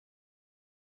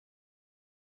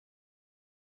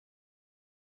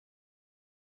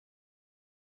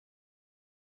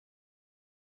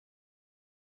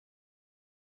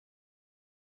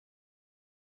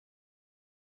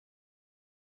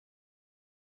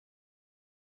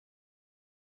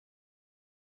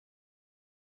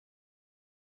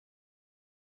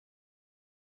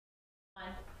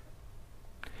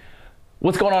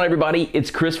What's going on, everybody?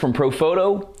 It's Chris from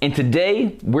Profoto, and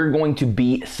today we're going to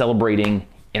be celebrating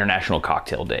International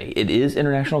Cocktail Day. It is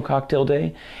International Cocktail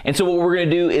Day, and so what we're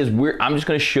going to do is I'm just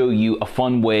going to show you a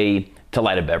fun way to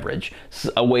light a beverage.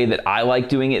 A way that I like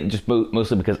doing it, just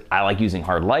mostly because I like using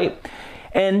hard light,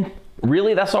 and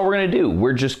really that's all we're going to do.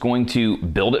 We're just going to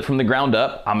build it from the ground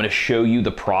up. I'm going to show you the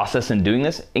process in doing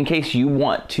this in case you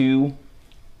want to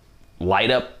light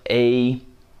up a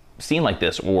scene like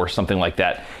this or something like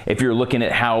that, if you're looking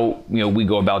at how we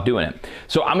go about doing it.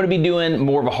 So I'm going to be doing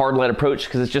more of a hard light approach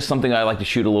because it's just something I like to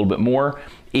shoot a little bit more.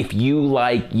 If you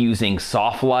like using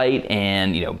soft light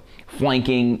and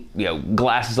flanking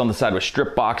glasses on the side with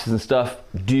strip boxes and stuff,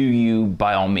 do you,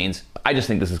 by all means. I just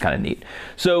think this is kind of neat.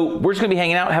 So we're just gonna be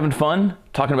hanging out, having fun,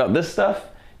 talking about this stuff.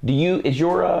 Is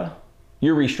your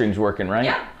restream's working, right?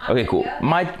 Yeah. Okay, cool.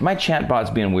 My chat bot's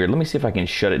being weird. Let me see if I can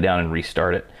shut it down and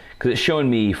restart it, because it's showing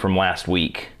me from last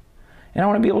week, and I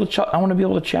want to be able to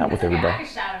chat with everybody. I can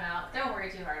shout them out. Don't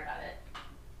worry too hard about it.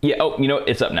 Yeah. Oh,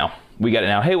 it's up now. We got it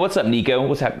now. Hey, what's up, Nico?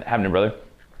 What's happening, brother?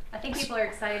 I think people are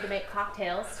excited to make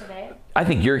cocktails today. I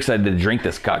think you're excited to drink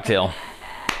this cocktail.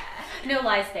 No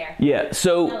lies there. Yeah.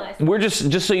 So No lies. we're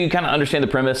just so you kind of understand the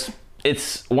premise.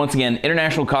 It's, once again,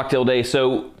 International Cocktail Day.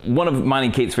 So one of mine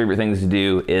and Kate's favorite things to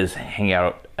do is hang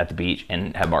out at the beach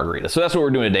and have margaritas. So that's what we're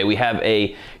doing today. We have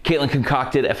Caitlin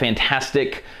concocted a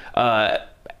fantastic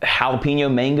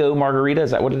jalapeno mango margarita. Is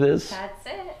that what it is? That's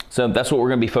it. So that's what we're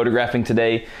going to be photographing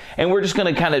today. And we're just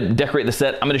going to kind of decorate the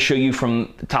set. I'm going to show you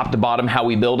from top to bottom how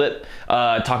we build it,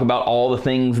 talk about all the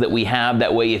things that we have.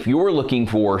 That way, if you're looking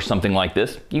for something like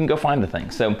this, you can go find the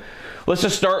thing. So let's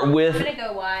just start with... I'm going to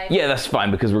go wide. Yeah, that's fine,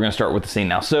 because we're going to start with the scene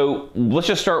now. So let's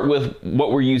just start with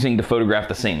what we're using to photograph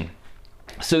the scene.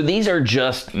 So these are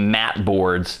just mat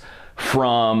boards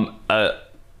from an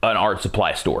art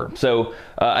supply store. So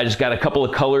I just got a couple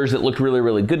of colors that looked really,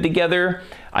 really good together.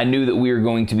 I knew that we were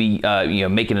going to be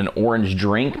making an orange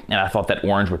drink, and I thought that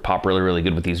orange would pop really, really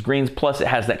good with these greens. Plus it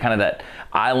has that kind of that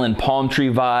island palm tree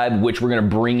vibe, which we're going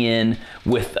to bring in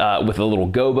with a little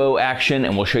gobo action,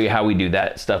 and we'll show you how we do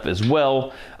that stuff as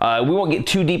well. We won't get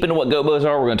too deep into what gobos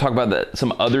are. We're going to talk about that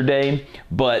some other day,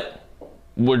 but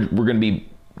we're going to be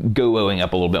goboing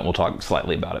up a little bit, and we'll talk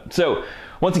slightly about it. So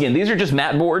once again, these are just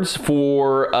mat boards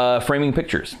for framing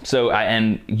pictures. So,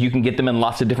 and you can get them in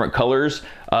lots of different colors.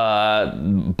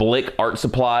 Blick Art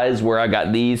Supplies, where I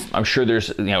got these. I'm sure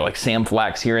there's, like Sam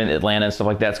Flax here in Atlanta and stuff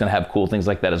like that. It's gonna have cool things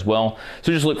like that as well.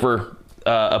 So just look for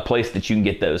a place that you can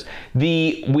get those.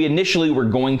 We initially were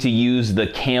going to use the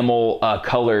camel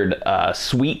colored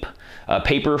sweep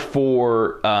paper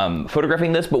for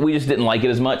photographing this, but we just didn't like it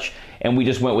as much, and we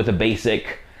just went with a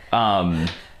basic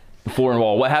floor and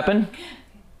wall. What happened?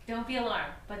 Don't be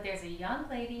alarmed, but there's a young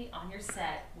lady on your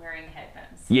set wearing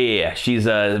headphones. Yeah, she's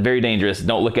very dangerous.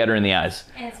 Don't look at her in the eyes.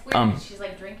 And it's weird. She's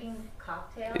like drinking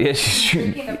cocktails. Yeah, she's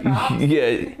drinking the props.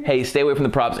 Yeah, hey, stay away from the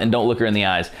props and don't look her in the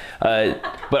eyes.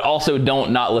 But also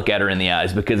don't not look at her in the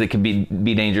eyes, because it can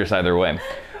be dangerous either way.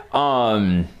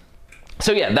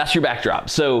 So yeah, that's your backdrop.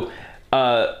 So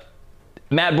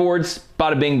mat boards,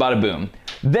 bada bing, bada boom.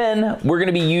 Then we're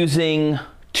gonna be using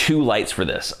two lights for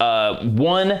this.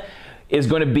 One is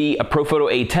going to be a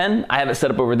Profoto A10. I have it set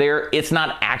up over there. It's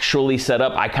not actually set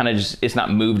up. I kind of it's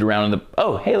not moved around in the,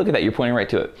 oh, hey, look at that. You're pointing right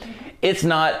to it. It's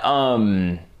not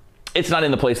in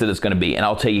the place that it's going to be. And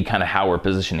I'll tell you kind of how we're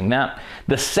positioning that.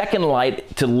 The second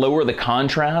light, to lower the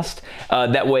contrast,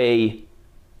 that way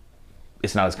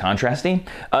it's not as contrasty,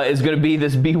 is going to be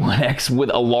this B1X with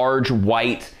a large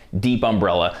white deep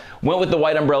umbrella. Went with the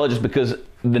white umbrella just because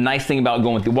the nice thing about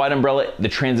going with the white umbrella, the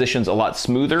transition's a lot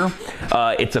smoother.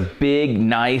 It's a big,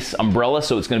 nice umbrella,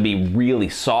 so it's gonna be really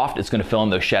soft. It's gonna fill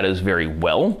in those shadows very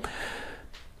well.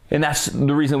 And that's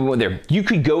the reason we went there. You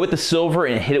could go with the silver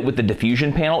and hit it with the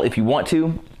diffusion panel if you want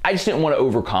to. I just didn't want to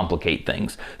overcomplicate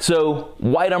things. So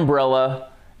white umbrella,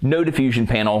 no diffusion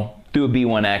panel, do a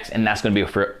B1X, and that's gonna be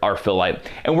our fill light.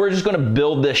 And we're just gonna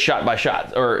build this shot by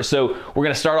shot. So we're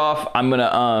gonna start off, I'm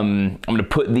gonna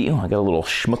put the, oh, I got a little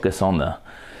schmuckus on the,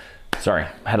 sorry,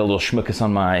 I had a little schmuckus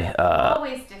on my...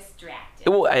 Always distracted.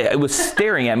 Well, it was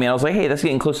staring at me. I was like, hey, that's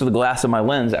getting close to the glass of my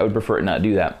lens. I would prefer it not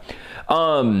do that.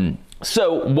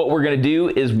 So what we're gonna do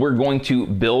is we're going to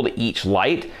build each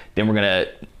light, then we're gonna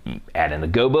add in the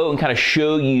gobo and kind of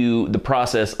show you the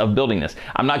process of building this.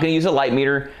 I'm not gonna use a light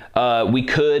meter. We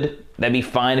could, that'd be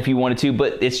fine if you wanted to,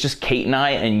 but it's just Kate and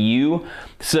I and you,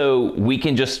 so we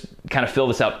can just kind of fill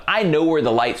this out. I know where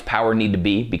the light's power need to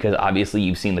be, because obviously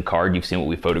you've seen the card, you've seen what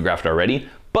we photographed already,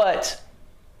 but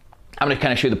I'm gonna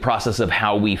kind of show you the process of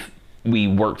how we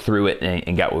worked through it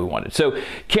and got what we wanted. So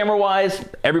camera wise,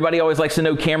 everybody always likes to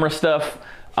know camera stuff.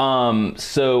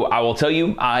 So I will tell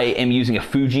you, I am using a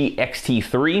Fuji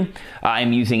X-T3.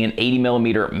 I'm using an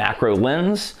 80mm macro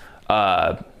lens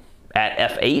at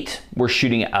f8. We're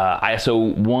shooting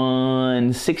ISO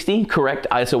 160, correct?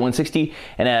 ISO 160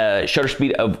 and a shutter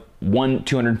speed of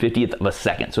 1/250th of a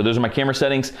second. So those are my camera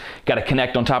settings. Got a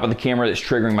Connect on top of the camera that's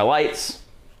triggering my lights.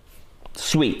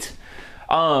 Sweet.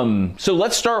 So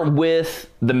let's start with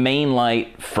the main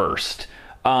light first.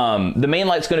 The main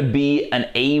light's going to be an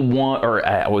A1, or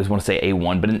I always want to say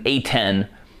A1, but an A10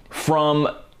 from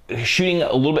shooting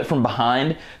a little bit from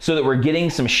behind so that we're getting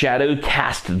some shadow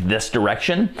cast this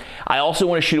direction. I also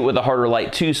want to shoot it with a harder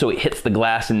light too, so it hits the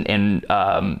glass and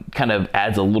kind of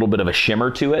adds a little bit of a shimmer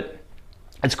to it.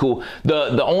 It's cool.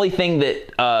 The only thing that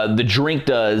the drink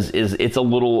does is it's a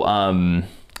little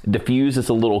diffused, it's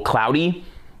a little cloudy.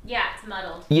 Yeah, it's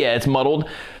muddled. Yeah, it's muddled.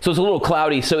 So it's a little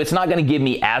cloudy, so it's not gonna give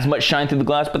me as much shine through the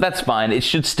glass, but that's fine. It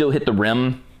should still hit the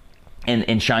rim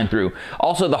and shine through.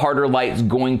 Also, the harder light is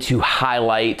going to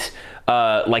highlight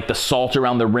like the salt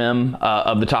around the rim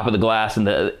of the top of the glass and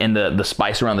the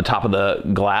spice around the top of the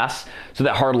glass. So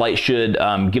that hard light should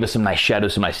give us some nice shadow,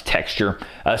 some nice texture.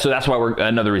 So that's why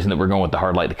another reason that we're going with the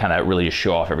hard light, to kind of really just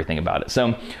show off everything about it.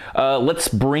 So let's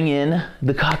bring in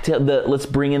the cocktail, let's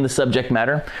bring in the subject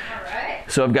matter. All right.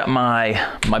 So I've got my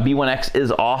B1X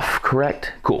is off,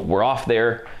 correct? Cool, we're off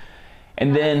there.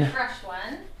 And then, Fresh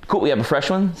one. cool, we have a fresh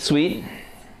one, sweet.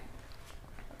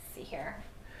 Let's see here.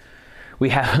 We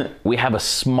have a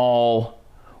small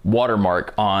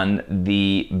watermark on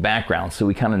the background, so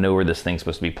we kind of know where this thing's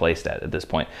supposed to be placed at this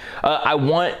point. I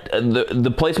want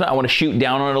the placement, I want to shoot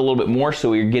down on it a little bit more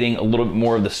so we're getting a little bit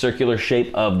more of the circular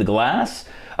shape of the glass.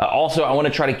 Also, I want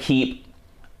to try to keep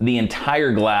the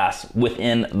entire glass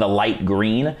within the light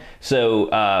green,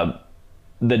 so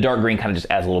the dark green kind of just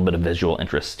adds a little bit of visual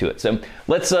interest to it. So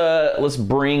let's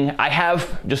bring, I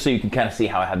have, just so you can kind of see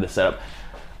how I have this set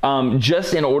up,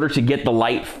 just in order to get the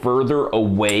light further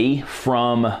away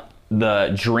from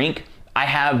the drink, I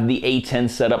have the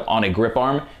A10 set up on a grip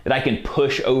arm that I can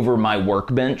push over my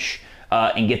workbench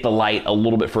and get the light a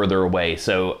little bit further away.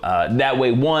 So that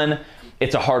way, one,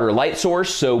 it's a harder light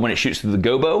source, so when it shoots through the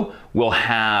gobo, we'll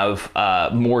have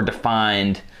more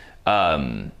defined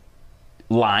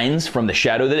lines from the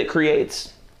shadow that it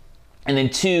creates. And then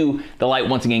two, the light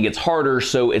once again gets harder,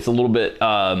 so it's a little bit,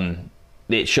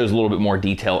 it shows a little bit more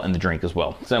detail in the drink as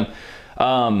well. So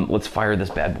let's fire this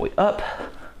bad boy up.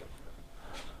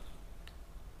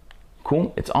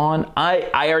 Cool, it's on. I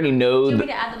already know. Do you want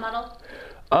me to add the muddle?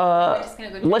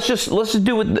 Let's just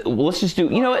do it. Let's just do.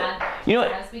 You know what?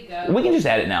 As we go. We can just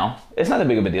add it now. It's not that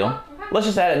big of a deal. Oh, okay. Let's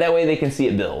just add it. That way they can see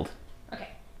it build. Okay.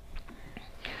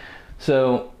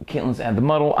 So Caitlin's add the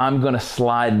muddle. I'm gonna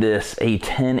slide this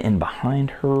A10 in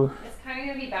behind her. It's kind of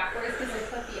gonna be backwards because I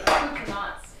put the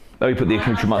accoutrements. Oh, you put the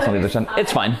accoutrements on the other side.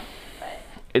 It's fine.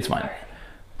 It's fine.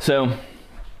 So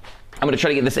I'm gonna try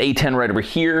to get this A10 right over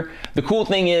here. The cool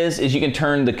thing is you can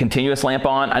turn the continuous lamp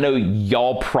on. I know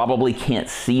y'all probably can't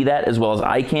see that as well as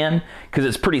I can because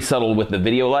it's pretty subtle with the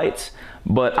video lights,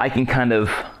 but I can kind of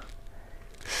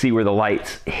see where the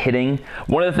light's hitting.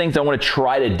 One of the things I wanna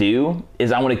try to do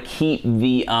is I wanna keep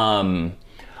the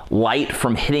light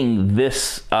from hitting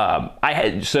this. I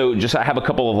have a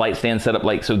couple of light stands set up,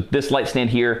 like, so this light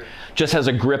stand here just has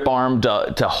a grip arm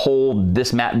to hold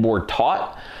this mat board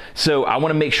taut. So I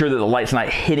want to make sure that the light's not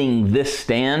hitting this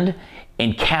stand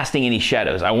and casting any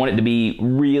shadows. I want it to be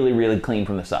really, really clean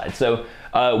from the side. So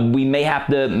we may have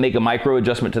to make a micro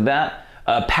adjustment to that.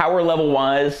 Power level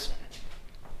wise,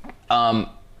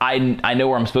 I know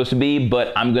where I'm supposed to be,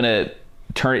 but I'm gonna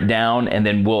turn it down and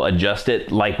then we'll adjust it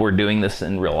like we're doing this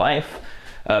in real life,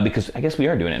 because I guess we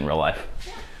are doing it in real life.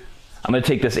 I'm gonna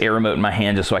take this air remote in my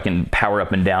hand just so I can power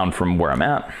up and down from where I'm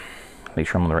at. Make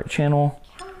sure I'm on the right channel.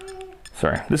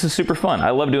 Sorry, this is super fun.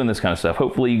 I love doing this kind of stuff.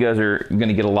 Hopefully you guys are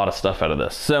gonna get a lot of stuff out of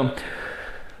this. So,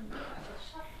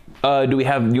 do you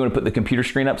wanna put the computer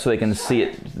screen up so they can see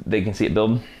it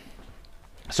build?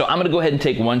 So I'm gonna go ahead and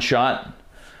take one shot.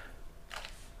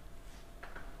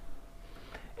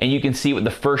 And you can see what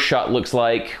the first shot looks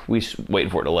like. We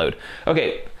waiting for it to load.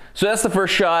 Okay, so that's the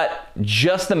first shot,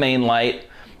 just the main light.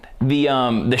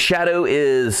 The shadow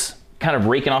is kind of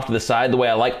raking off to the side the way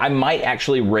I like. I might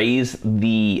actually raise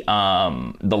the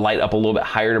light up a little bit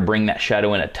higher to bring that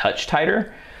shadow in a touch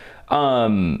tighter.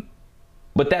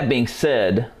 But that being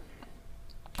said,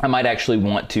 I might actually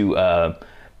want to,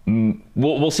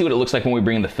 we'll see what it looks like when we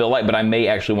bring in the fill light, but I may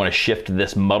actually want to shift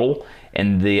this muddle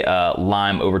and the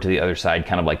lime over to the other side,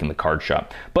 kind of like in the card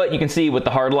shop. But you can see with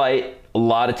the hard light, a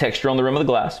lot of texture on the rim of the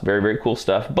glass. Very, very cool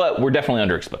stuff, but we're definitely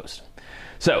underexposed.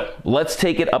 So let's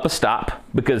take it up a stop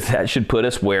because that should put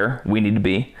us where we need to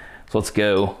be. So let's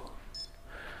go.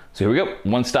 So here we go,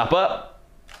 1 stop up.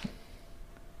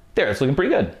 There, it's looking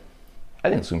pretty good. I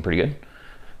think it's looking pretty good.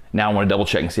 Now I want to double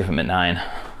check and see if I'm at 9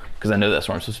 because I know that's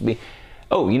where I'm supposed to be.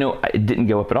 Oh, you know, it didn't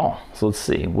go up at all. So let's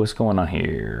see, what's going on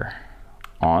here?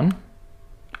 On.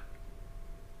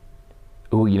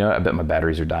 Oh, you know, I bet my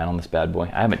batteries are dying on this bad boy.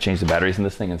 I haven't changed the batteries in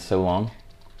this thing in so long.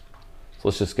 So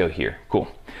let's just go here. Cool.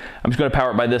 I'm just going to power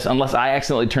it by this unless I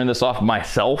accidentally turn this off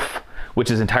myself,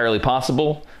 which is entirely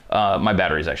possible. My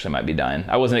batteries actually might be dying.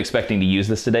 I wasn't expecting to use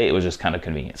this today. It was just kind of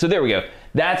convenient. So there we go.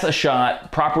 That's a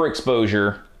shot, proper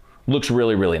exposure. Looks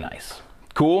really, really nice.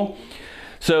 Cool.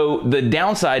 So the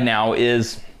downside now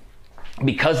is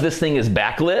because this thing is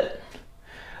backlit,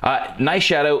 nice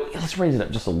shadow. Let's raise it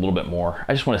up just a little bit more.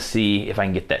 I just want to see if I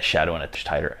can get that shadow in it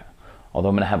tighter. Although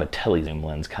I'm going to have a telezoom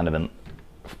lens kind of in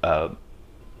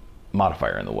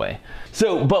modifier in the way.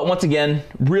 So, but once again,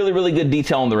 really, really good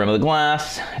detail on the rim of the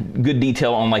glass, good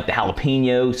detail on like the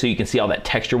jalapeno, so you can see all that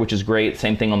texture, which is great.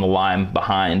 Same thing on the lime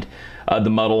behind. The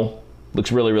muddle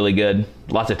looks really, really good.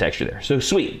 Lots of texture there. So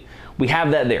sweet. We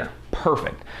have that there.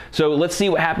 Perfect. So let's see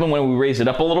what happened when we raise it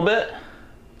up a little bit.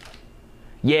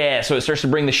 Yeah, so it starts to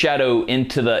bring the shadow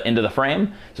into the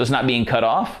frame, so it's not being cut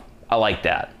off. I like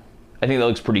that. I think that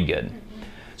looks pretty good.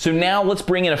 So now let's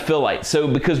bring in a fill light. So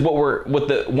because one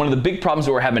of the big problems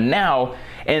that we're having now,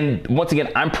 and once again,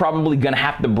 I'm probably gonna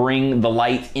have to bring the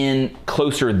light in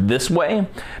closer this way,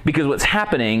 because what's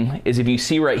happening is if you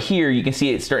see right here, you can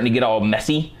see it's starting to get all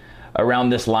messy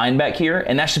around this line back here,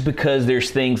 and that's just because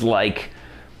there's things like,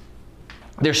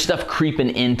 there's stuff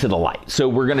creeping into the light. So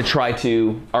we're gonna try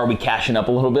to, are we cashing up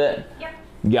a little bit? Yep.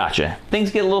 Gotcha.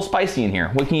 Things get a little spicy in here.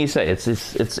 What can you say?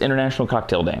 It's International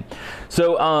Cocktail Day.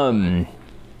 So,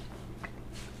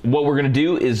 what we're gonna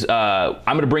do is I'm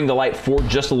gonna bring the light forward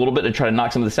just a little bit to try to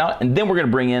knock some of this out, and then we're gonna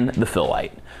bring in the fill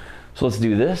light. So let's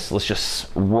do this. Let's just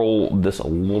roll this a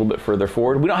little bit further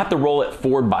forward. We don't have to roll it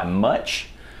forward by much,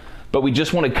 but we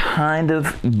just wanna kind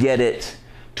of get it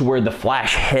to where the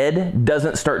flash head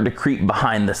doesn't start to creep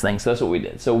behind this thing. So that's what we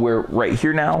did. So we're right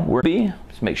here now. We're B,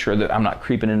 just make sure that I'm not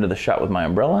creeping into the shot with my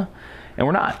umbrella, and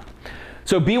we're not.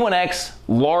 So B1X,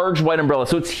 large white umbrella,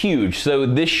 so it's huge. So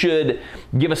this should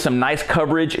give us some nice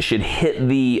coverage. It should hit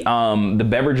the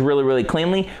beverage really, really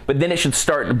cleanly, but then it should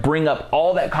start to bring up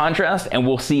all that contrast, and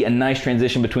we'll see a nice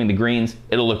transition between the greens.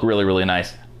 It'll look really, really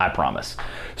nice, I promise.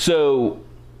 So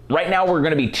right now we're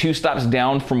gonna be 2 stops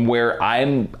down from where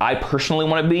I personally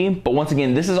wanna be, but once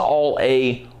again, this is all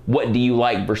a what do you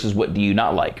like versus what do you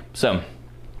not like. So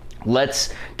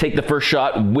let's take the first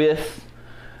shot with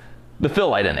the fill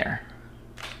light in there.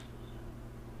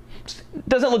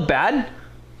 Doesn't look bad.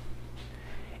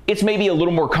 It's maybe a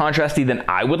little more contrasty than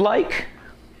I would like,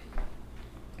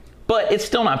 but it's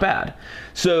still not bad.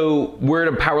 So we're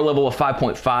at a power level of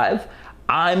 5.5.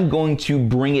 I'm going to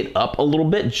bring it up a little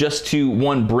bit just to,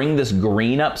 one, bring this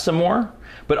green up some more,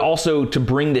 but also to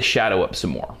bring the shadow up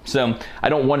some more. So I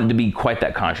don't want it to be quite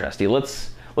that contrasty.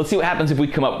 Let's see what happens if we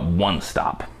come up 1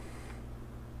 stop.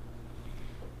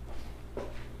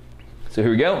 So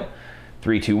here we go.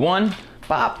 3, 2, 1.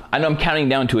 Bop. I know I'm counting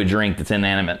down to a drink that's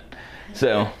inanimate.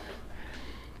 So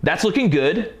that's looking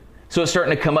good. So it's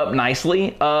starting to come up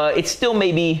nicely. It's still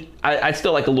maybe, I'd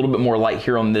still like a little bit more light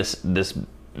here on this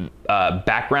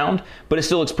background, but it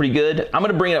still looks pretty good. I'm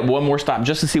gonna bring it up 1 more stop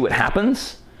just to see what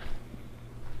happens.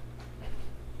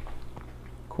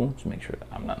 Cool, just make sure that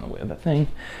I'm not in the way of that thing.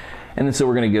 And then so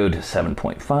we're gonna go to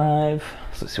 7.5.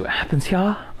 So let's see what happens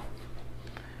here.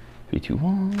 3, 2,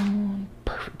 1,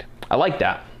 perfect. I like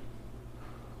that.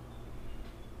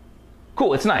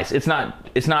 Cool, it's nice. It's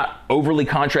not overly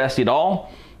contrasty at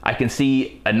all. I can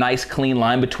see a nice clean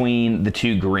line between the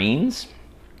 2 greens.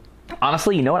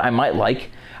 Honestly, you know what I might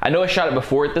like? I know I shot it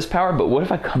before at this power, but what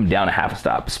if I come down a half a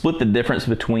stop, split the difference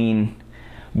between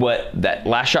what that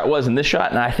last shot was and this shot,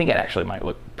 and I think it actually might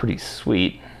look pretty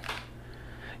sweet.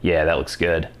 Yeah, that looks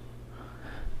good.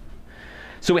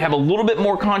 So we have a little bit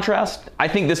more contrast. I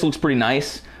think this looks pretty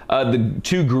nice. The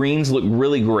 2 greens look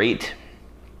really great.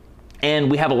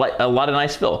 And we have a lot of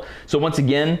nice fill. So once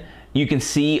again, you can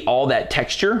see all that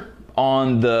texture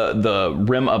on the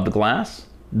rim of the glass.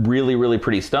 Really, really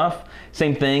pretty stuff.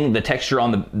 Same thing, the texture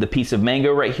on the piece of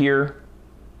mango right here.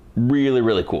 Really,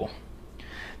 really cool.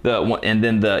 And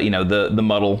then the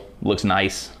muddle looks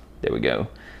nice. There we go.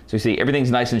 So you see everything's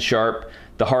nice and sharp.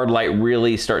 The hard light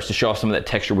really starts to show off some of that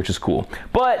texture, which is cool.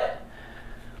 But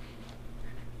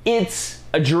it's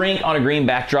a drink on a green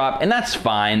backdrop, and that's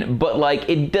fine, but like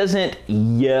it doesn't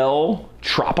yell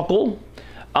tropical.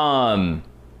 And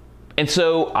And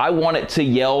so I want it to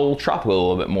yell tropical a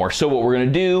little bit more. So what we're gonna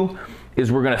do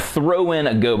is we're gonna throw in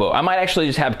a gobo. I might actually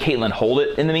just have Caitlin hold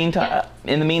it in the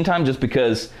meantime, just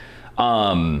because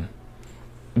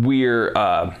we're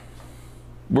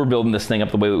building this thing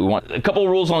up the way that we want. A couple of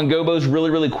rules on gobos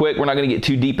really quick. We're not gonna get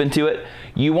too deep into it.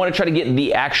 You wanna try to get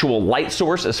the actual light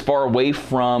source as far away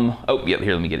from, oh yeah,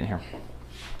 here, let me get in here.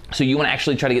 So you wanna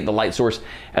actually try to get the light source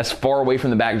as far away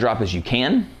from the backdrop as you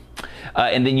can.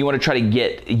 And then you wanna try to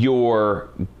get your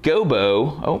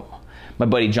gobo, oh, my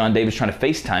buddy John Davis trying to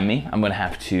FaceTime me. I'm gonna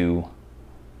have to,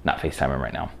 not FaceTime him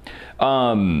right now.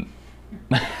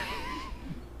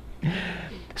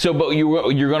 So, but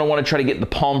you're gonna wanna try to get the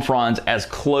palm fronds as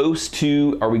close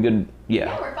to, are we good? Yeah.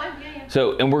 Yeah, we're fine, yeah.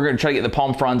 So, and we're gonna try to get the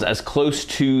palm fronds as close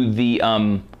to the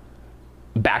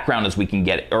background as we can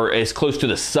get it, or as close to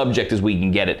the subject as we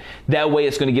can get it. That way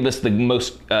it's gonna give us the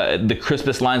most, the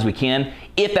crispest lines we can.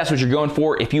 If that's what you're going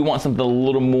for, if you want something a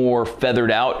little more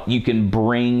feathered out, you can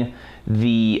bring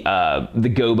the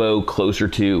gobo closer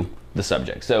to the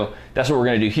subject. So that's what we're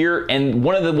gonna do here. And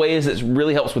one of the ways that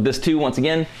really helps with this too, once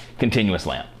again, continuous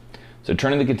lamp. So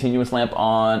turning the continuous lamp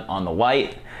on the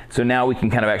light. So now we can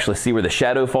kind of actually see where the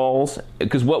shadow falls.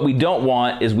 Because what we don't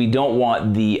want is we don't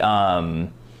want the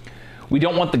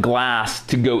glass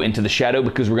to go into the shadow,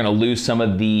 because we're gonna lose some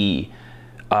of the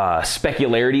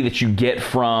specularity that you get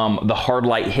from the hard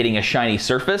light hitting a shiny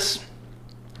surface.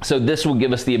 So this will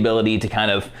give us the ability to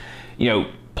kind of, you know,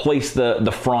 place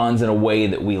the fronds in a way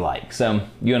that we like. So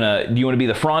do you wanna be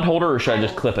the frond holder, or should I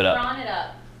just clip it up? Frond it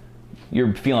up.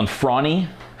 You're feeling frondy?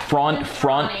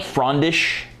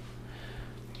 Frondish?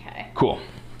 Okay. Cool,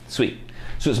 sweet.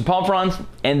 So some palm fronds,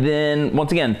 and then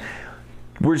once again,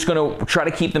 we're just gonna try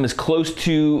to keep them as close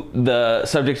to the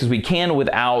subject as we can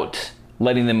without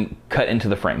letting them cut into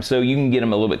the frame. So you can get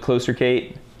them a little bit closer,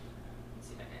 Kate. Let's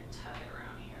see if I can tuck it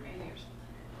around here, maybe, or something.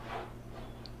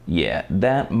 Yeah,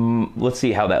 that, let's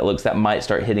see how that looks. That might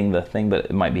start hitting the thing, but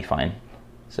it might be fine.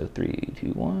 So 3, 2,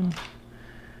 1.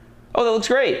 Oh, that looks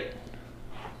great.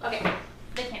 Okay,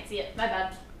 they can't see it, my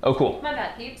bad. Oh, cool. My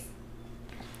bad, peeps.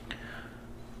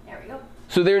 There we go.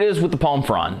 So there it is with the palm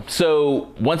frond.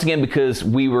 So once again, because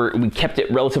we kept it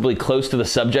relatively close to the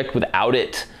subject without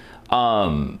it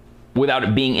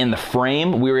being in the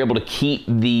frame, we were able to keep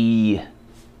the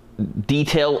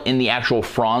detail in the actual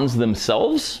fronds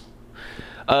themselves,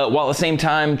 while at the same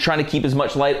time trying to keep as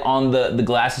much light on the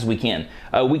glass as we can.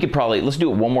 We could probably, let's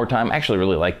do it one more time. I actually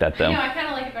really like that though. I know, I kind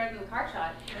of like it better than the card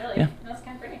shot, really. Yeah. That's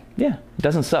kind of pretty. Yeah, it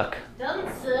doesn't suck.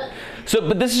 Doesn't suck. So,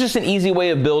 but this is just an easy way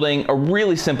of building a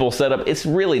really simple setup. It's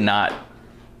really not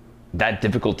that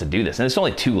difficult to do this. And it's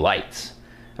only 2 lights.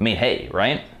 I mean, hey,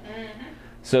 right? Mm-hmm.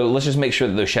 So let's just make sure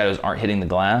that those shadows aren't hitting the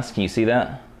glass. Can you see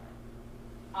that?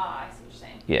 I see what you're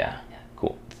saying. Yeah.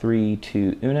 Cool. 3,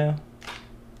 2, 1. That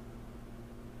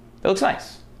looks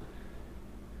nice.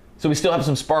 So we still have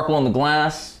some sparkle in the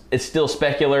glass. It's still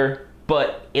specular,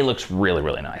 but it looks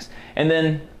really nice. And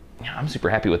then, yeah, I'm super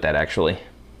happy with that actually.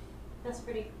 That's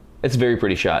pretty. It's a very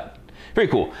pretty shot. Very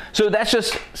cool. So that's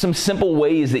just some simple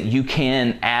ways that you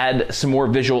can add some more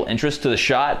visual interest to the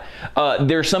shot.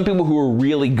 There are some people who are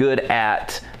really good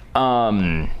at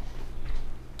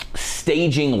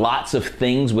staging lots of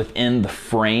things within the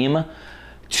frame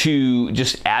to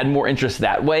just add more interest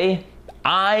that way.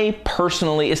 I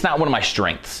personally, it's not one of my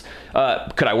strengths.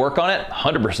 Could I work on it?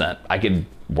 100%. I could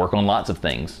work on lots of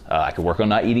things. I could work on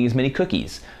not eating as many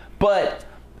cookies. But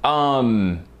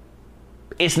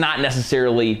it's not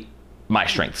necessarily my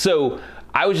strength. So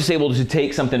I was just able to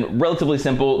take something relatively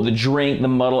simple, the drink, the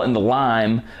muddle, and the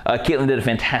lime. Caitlin did a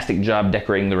fantastic job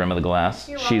decorating the rim of the glass.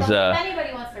 You're welcome. If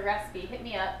anybody wants the recipe, hit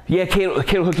me up. Yeah, Kate will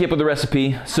hook you up with the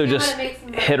recipe. So just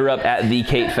hit her up at the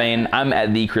Kate Fain. I'm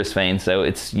at the Chris Fain, so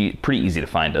it's pretty easy to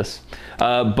find us.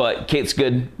 But Kate's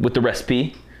good with the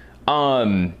recipe.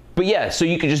 But yeah, so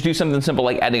you can just do something simple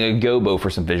like adding a gobo for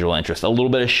some visual interest, a little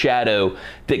bit of shadow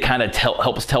that kind of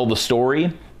helps tell the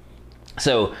story.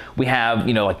 So we have,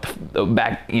 like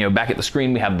back at the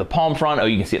screen, we have the palm frond. Oh,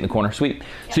 you can see it in the corner, sweet.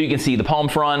 Yep. So you can see the palm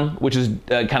frond, which is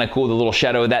kind of cool, the little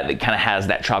shadow of that kind of has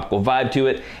that tropical vibe to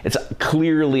it. It's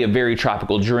clearly a very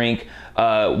tropical drink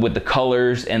with the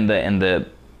colors and the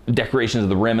decorations of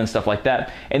the rim and stuff like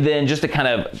that. And then just to kind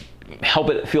of help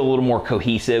it feel a little more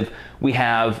cohesive, we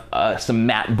have some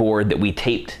matte board that we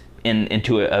taped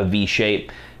into a V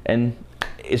shape, and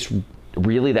it's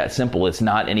really that simple. It's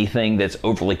not anything that's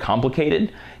overly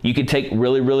complicated. You could take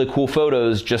really cool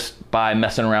photos just by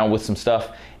messing around with some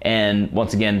stuff, and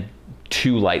once again,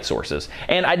 2 light sources.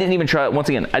 And I didn't even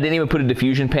put a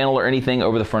diffusion panel or anything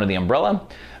over the front of the umbrella,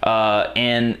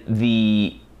 and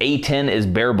the A10 is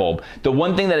bare bulb. The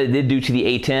one thing that I did do to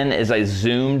the A10 is I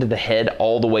zoomed the head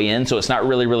all the way in, so it's not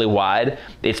really, really wide.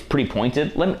 It's pretty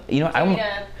pointed. Let me,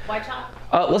 White chalk?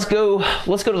 let's go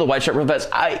to the white chalk real fast.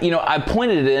 I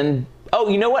pointed it in. Oh,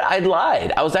 you know what? I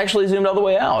lied. I was actually zoomed all the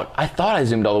way out. I thought I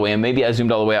zoomed all the way in. Maybe I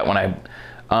zoomed all the way out when I,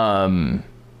 I'm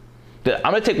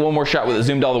gonna take one more shot with it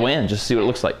zoomed all the way in, just to see what it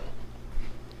looks like.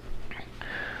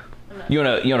 You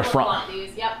wanna frond?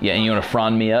 Yep. Yeah, and you wanna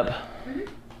frond me up? Mm-hmm.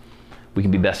 We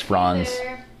can be best fronds.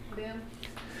 There. Boom.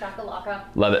 Shakalaka.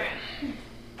 Love it.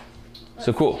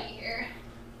 So cool.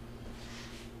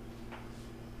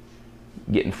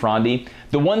 Getting frondy.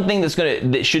 The one thing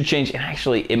that should change, and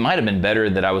actually it might have been better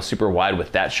that I was super wide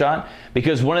with that shot,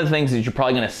 because one of the things that you're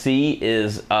probably gonna see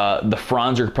is the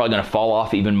fronds are probably gonna fall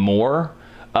off even more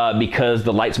because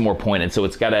the light's more pointed, so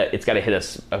it's gotta hit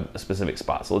a specific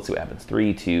spot. So let's see what happens.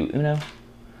 3, 2, uno.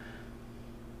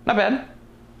 Not bad.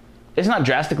 It's not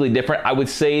drastically different. I would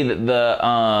say that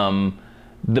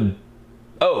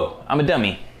oh, I'm a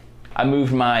dummy. I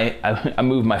moved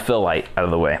my fill light out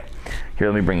of the way. Here,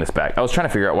 let me bring this back. I was trying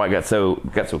to figure out why it got so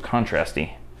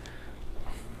contrasty.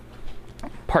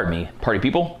 Pardon me, party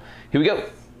people. Here we go.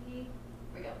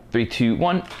 3, 2,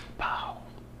 1. Wow.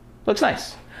 Looks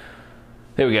nice.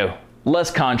 There we go.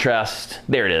 Less contrast.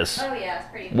 There it is. Oh yeah, it's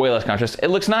pretty. Way less contrast. It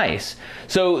looks nice.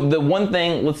 So the one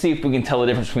thing, let's see if we can tell the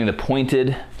difference between the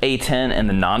pointed A10 and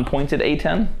the non-pointed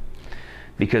A10,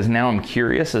 because now I'm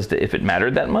curious as to if it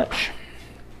mattered that much.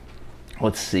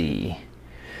 Let's see.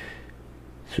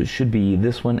 So it should be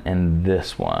this one and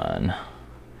this one.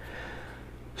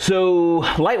 So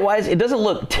light-wise, it doesn't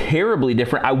look terribly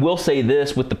different. I will say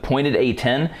this, with the pointed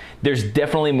A10, there's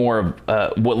definitely more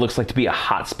of what looks like to be a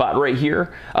hot spot right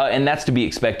here. And that's to be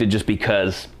expected just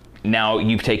because now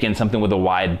you've taken something with a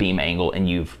wide beam angle and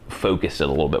you've focused it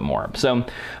a little bit more. So,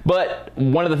 but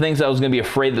one of the things I was gonna be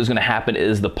afraid that was gonna happen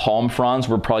is the palm fronds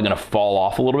were probably gonna fall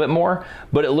off a little bit more,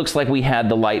 but it looks like we had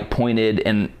the light pointed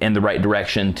in the right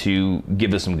direction to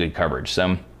give us some good coverage.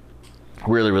 So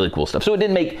really, really cool stuff. So it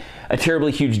didn't make a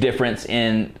terribly huge difference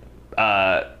in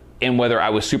whether I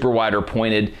was super wide or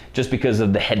pointed, just because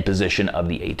of the head position of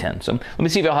the A10. So let me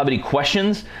see if y'all have any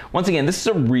questions. Once again, this is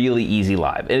a really easy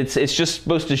live. It's just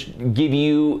supposed to give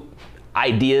you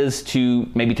ideas to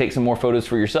maybe take some more photos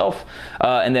for yourself,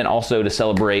 and then also to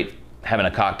celebrate having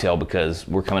a cocktail, because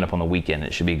we're coming up on the weekend.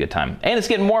 It should be a good time. And it's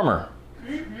getting warmer.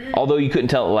 Mm-hmm. Although you couldn't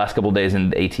tell it the last couple of days in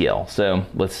the ATL. So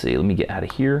let's see, let me get out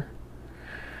of here.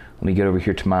 Let me get over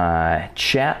here to my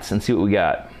chats and see what we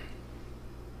got.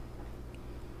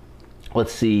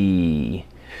 Let's see.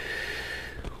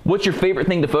 What's your favorite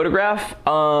thing to photograph?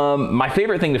 My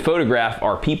favorite thing to photograph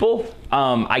are people.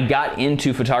 I got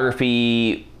into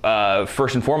photography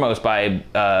first and foremost by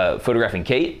photographing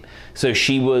Kate. So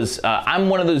she was, I'm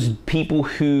one of those people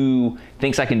who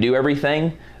thinks I can do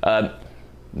everything,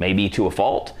 maybe to a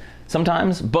fault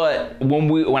sometimes. But when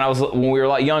we were a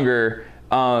lot younger,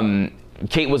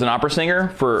 Kate was an opera singer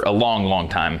for a long, long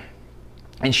time.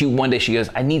 And one day she goes,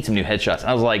 I need some new headshots.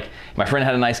 And I was like, my friend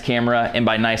had a nice camera, and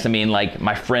by nice I mean like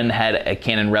my friend had a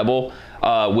Canon Rebel,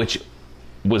 which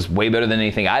was way better than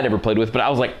anything I'd ever played with, but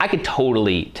I was like, I could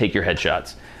totally take your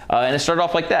headshots. And it started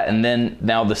off like that, and then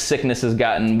now the sickness has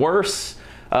gotten worse,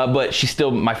 but she's still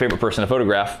my favorite person to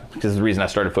photograph, because it's the reason I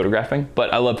started photographing,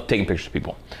 but I love taking pictures of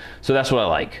people. So that's what I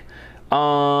like.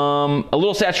 A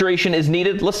little saturation is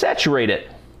needed. Let's saturate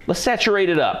it. Let's saturate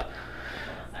it up.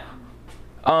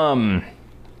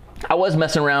 I was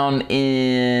messing around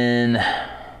in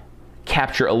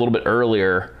capture a little bit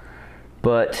earlier,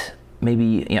 but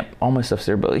maybe, yeah, all my stuff's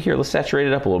there, but here, let's saturate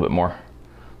it up a little bit more.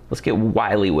 Let's get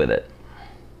wily with it.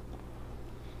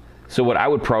 So what I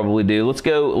would probably do, let's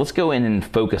go in and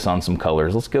focus on some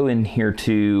colors. Let's go in here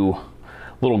to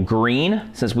a little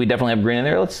green, since we definitely have green in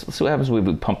there. Let's see what happens when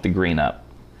we pump the green up.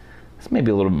 It's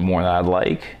maybe a little bit more than I'd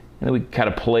like. And then we kind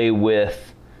of play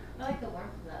with I like the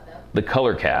warmth of that though. the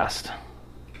color cast.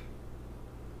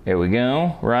 There we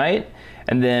go, right?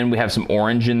 And then we have some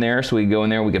orange in there, so we go in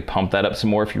there, we could pump that up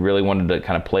some more if you really wanted to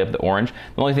kind of play up the orange.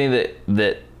 The only thing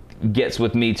that gets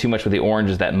with me too much with the orange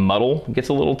is that muddle gets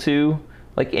a little too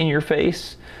like in your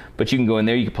face. But you can go in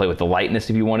there, you could play with the lightness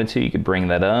if you wanted to, you could bring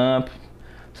that up.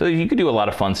 So you could do a lot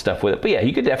of fun stuff with it. But yeah,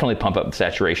 you could definitely pump up the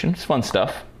saturation. It's fun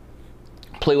stuff.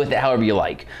 Play with it however you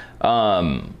like.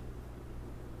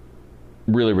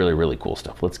 Really, really, really cool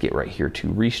stuff. Let's get right here to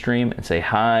Restream and say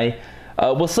hi.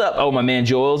 What's up? Oh, my man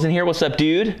Joel's in here. What's up,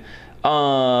 dude?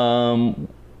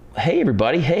 Hey,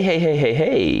 everybody.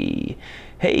 Hey.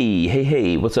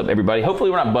 What's up, everybody? Hopefully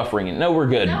we're not buffering it. No, we're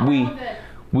good. No, we're all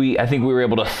good. I think we were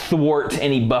able to thwart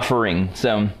any buffering.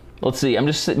 So let's see. I'm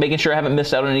just making sure I haven't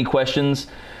missed out on any questions.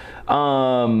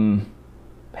 Hey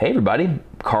everybody,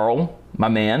 Carl, my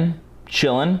man,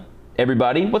 chillin'.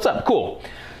 Everybody, what's up? Cool.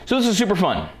 So this is super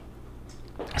fun.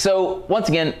 So once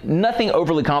again, nothing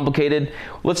overly complicated.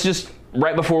 Let's just,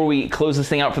 right before we close this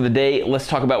thing out for the day, let's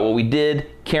talk about what we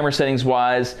did, camera settings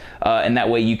wise, and that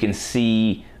way you can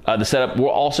see the setup. We'll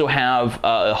also have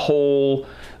a whole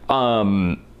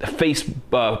Profoto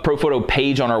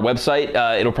page on our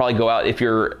website. It'll probably go out if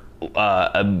you're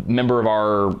a member of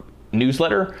our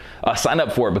newsletter. Sign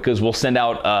up for it because we'll send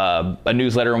out a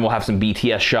newsletter and we'll have some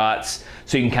BTS shots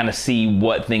so you can kind of see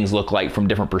what things look like from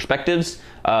different perspectives.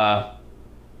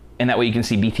 And that way you can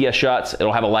see BTS shots.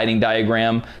 It'll have a lighting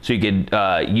diagram, so you could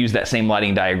use that same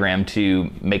lighting diagram to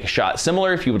make a shot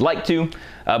similar if you would like to,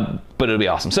 but it'll be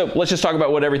awesome. So let's just talk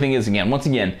about what everything is again. Once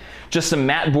again, just some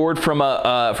matte board from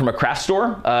a craft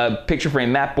store, picture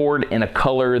frame matte board in a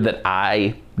color that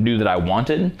I knew that I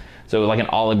wanted. So like an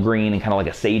olive green and kind of like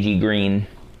a sagey green.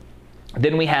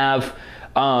 Then we have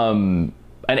an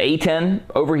A10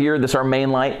 over here. This is our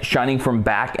main light shining from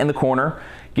back in the corner,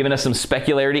 giving us some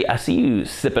specularity. I see you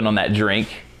sipping on that drink.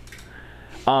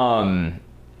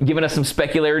 Giving us some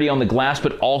specularity on the glass,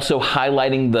 but also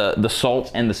highlighting the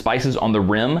salt and the spices on the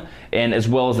rim, and as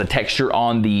well as the texture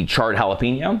on the charred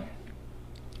jalapeno.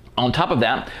 On top of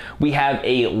that, we have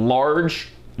a large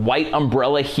white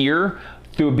umbrella here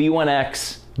through a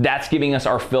B1X. That's giving us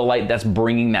our fill light, that's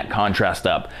bringing that contrast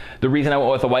up. The reason I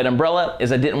went with a white umbrella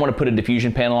is I didn't want to put a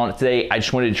diffusion panel on it today. I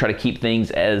just wanted to try to keep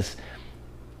things as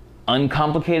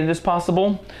uncomplicated as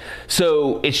possible.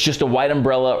 So it's just a white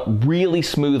umbrella, really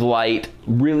smooth light,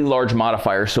 really large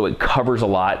modifier, so it covers a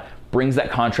lot, brings that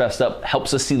contrast up,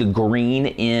 helps us see the green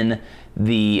in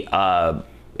the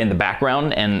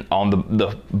background and on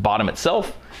the bottom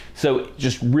itself. So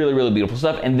just really, really beautiful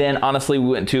stuff. And then honestly, we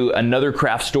went to another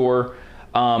craft store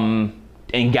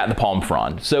and got the palm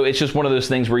frond. So it's just one of those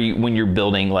things where when you're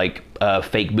building like a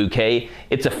fake bouquet,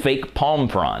 it's a fake palm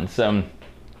frond. So,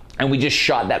 and we just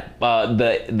shot that,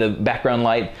 the background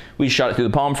light, we shot it through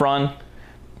the palm frond,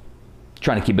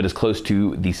 trying to keep it as close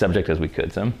to the subject as we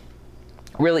could. So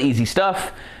really easy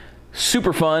stuff,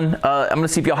 super fun. I'm gonna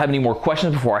see if y'all have any more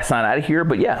questions before I sign out of here,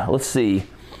 but yeah, let's see.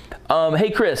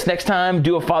 Hey Chris, next time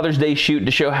do a Father's Day shoot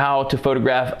to show how to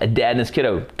photograph a dad and his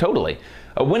kiddo. Totally.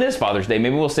 When is Father's Day?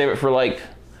 Maybe we'll save it for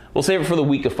the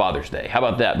week of Father's Day. How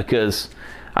about that? Because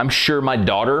I'm sure my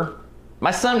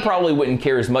son probably wouldn't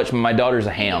care as much, but my daughter's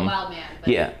a ham. He's a wild man.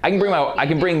 Yeah, I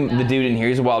can bring the dude in here.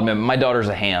 He's a wild man. But my daughter's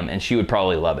a ham, and she would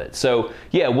probably love it. So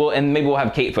yeah, and maybe we'll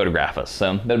have Kate photograph us.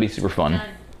 So that'd be super fun. Let's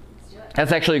do it.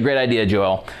 That's actually a great idea,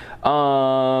 Joel.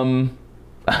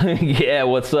 Yeah,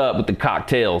 what's up with the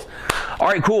cocktails? All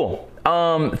right, cool.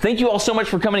 Thank you all so much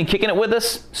for coming and kicking it with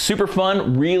us. Super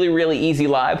fun, really, really easy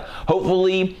live.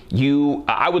 Hopefully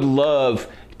I would love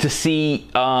to see,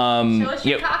 show us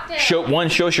your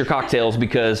cocktails. Show us your cocktails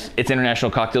because it's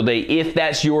International Cocktail Day. If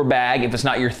that's your bag, if it's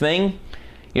not your thing,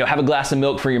 have a glass of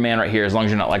milk for your man right here, as long as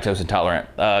you're not lactose intolerant,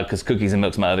 because cookies and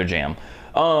milk's my other jam.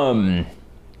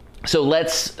 So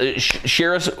let's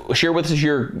share with us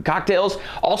your cocktails.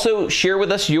 Also share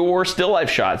with us your still life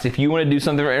shots if you want to do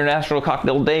something for International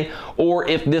Cocktail Day, or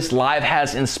if this live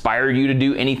has inspired you to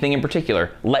do anything in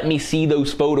particular. Let me see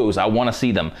those photos. I want to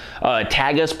see them.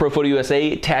 Tag us, Profoto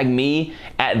USA. Tag me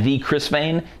at the Chris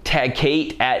Fain. Tag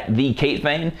Kate at the Kate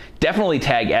Fain. Definitely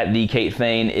tag at the Kate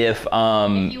Fain if you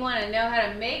want to know how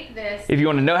to make this. If you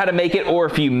want to know how to make it, or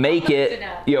if you make it,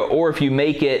 or if you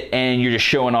make it and you're just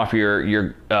showing off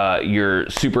your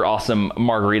super awesome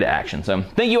margarita action. So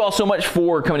thank you all so much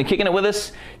for coming and kicking it with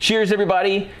us. Cheers,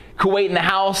 everybody. Kuwait in the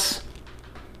house.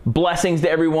 Blessings to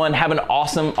everyone. Have an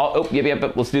awesome,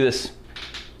 yep, let's do this.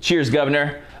 Cheers,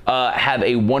 Governor. Have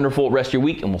a wonderful rest of your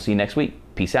week, and we'll see you next week.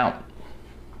 Peace out.